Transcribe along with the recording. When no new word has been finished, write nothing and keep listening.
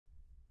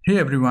Hey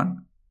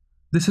everyone,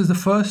 this is the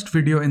first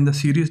video in the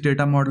series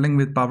Data Modeling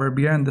with Power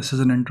BI, and this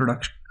is an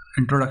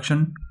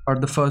introduction or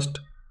the first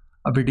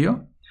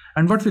video.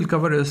 And what we'll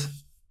cover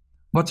is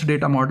what's a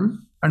data model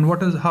and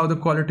how the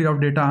quality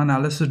of data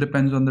analysis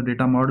depends on the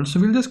data model.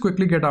 So we'll just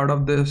quickly get out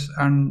of this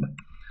and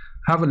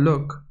have a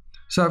look.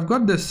 So I've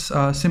got this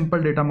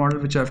simple data model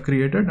which I've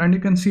created, and you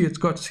can see it's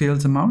got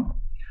sales amount,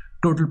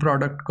 total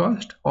product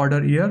cost,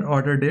 order year,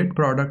 order date,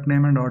 product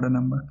name, and order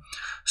number.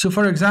 So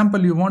for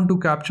example, you want to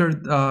capture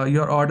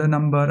your order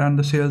number and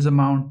the sales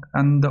amount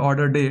and the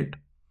order date.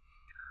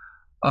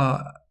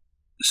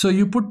 So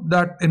you put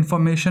that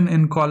information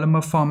in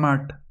columnar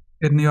format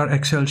in your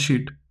Excel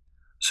sheet.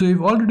 So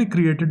you've already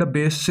created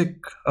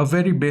a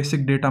very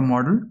basic data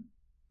model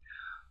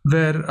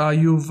where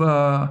you've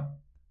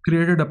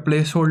created a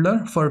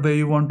placeholder for where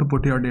you want to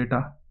put your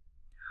data.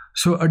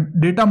 So a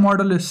data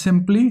model is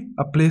simply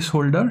a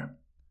placeholder.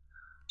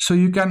 So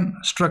you can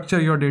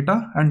structure your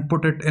data and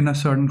put it in a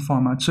certain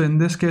format. So in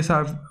this case,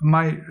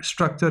 my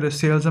structure is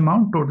sales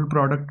amount, total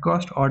product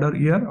cost, order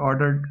year,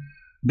 order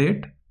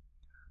date,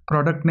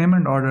 product name,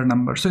 and order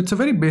number. So it's a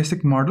very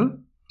basic model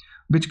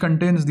which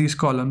contains these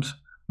columns,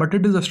 but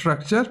it is a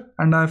structure,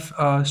 and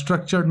I've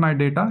structured my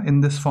data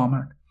in this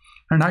format,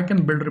 and I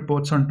can build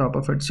reports on top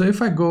of it. So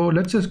if I go,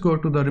 let's just go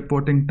to the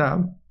reporting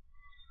tab,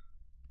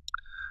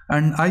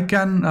 and I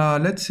can,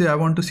 let's say I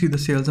want to see the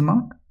sales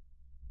amount.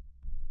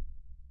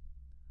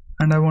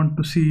 And I want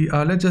to see,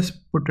 let's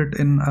just put it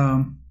in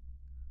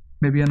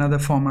maybe another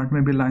format,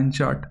 maybe line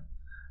chart.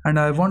 And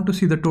I want to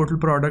see the total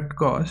product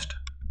cost.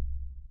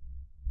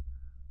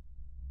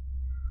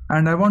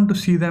 And I want to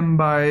see them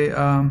by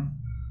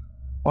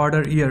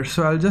order year.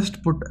 So I'll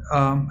just put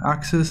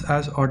axis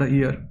as order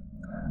year,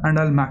 and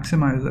I'll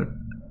maximize it.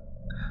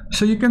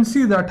 So you can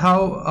see that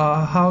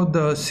how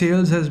the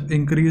sales has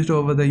increased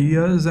over the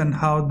years and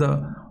how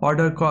the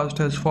order cost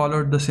has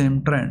followed the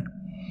same trend.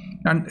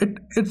 And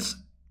it's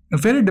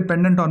very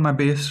dependent on my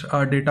base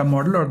data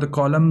model or the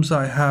columns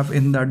I have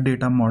in that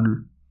data model.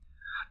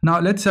 Now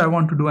let's say I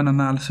want to do an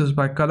analysis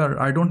by color.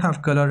 I don't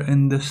have color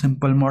in this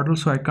simple model,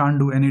 so I can't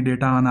do any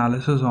data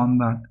analysis on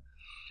that.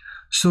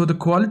 So the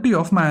quality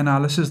of my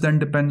analysis then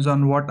depends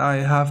on what I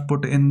have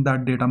put in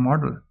that data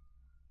model.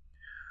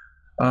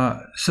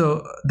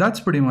 So that's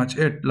pretty much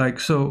it.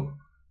 So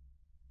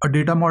a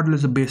data model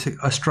is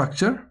a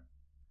structure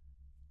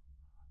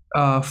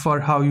for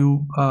how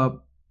you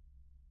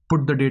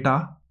put the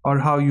data, or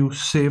how you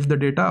save the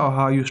data, or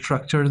how you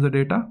structure the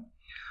data.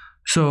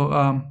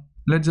 So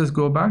let's just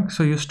go back.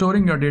 So you're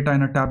storing your data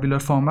in a tabular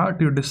format.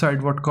 You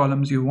decide what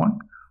columns you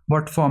want,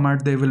 what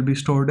format they will be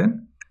stored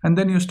in, and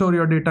then you store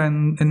your data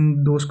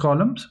in those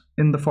columns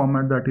in the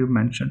format that you've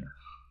mentioned.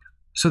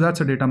 So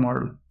that's a data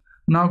model.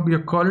 Now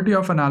your quality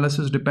of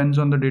analysis depends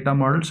on the data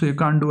model, so you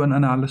can't do an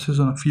analysis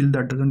on a field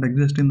that doesn't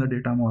exist in the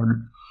data model.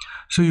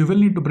 So you will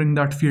need to bring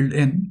that field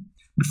in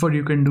before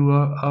you can do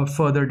a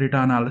further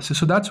data analysis.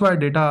 So that's why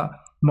data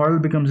model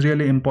becomes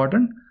really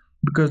important,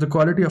 because the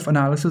quality of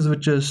analysis,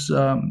 which is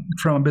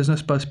from a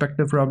business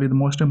perspective probably the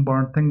most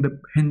important thing, that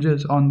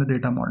hinges on the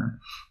data model.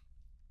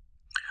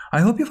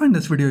 I hope you find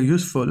this video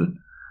useful,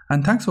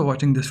 and thanks for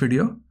watching this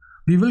video.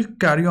 We will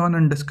carry on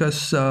and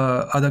discuss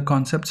other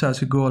concepts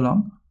as we go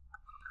along.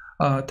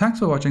 Thanks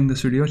for watching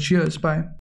this video. Cheers. Bye.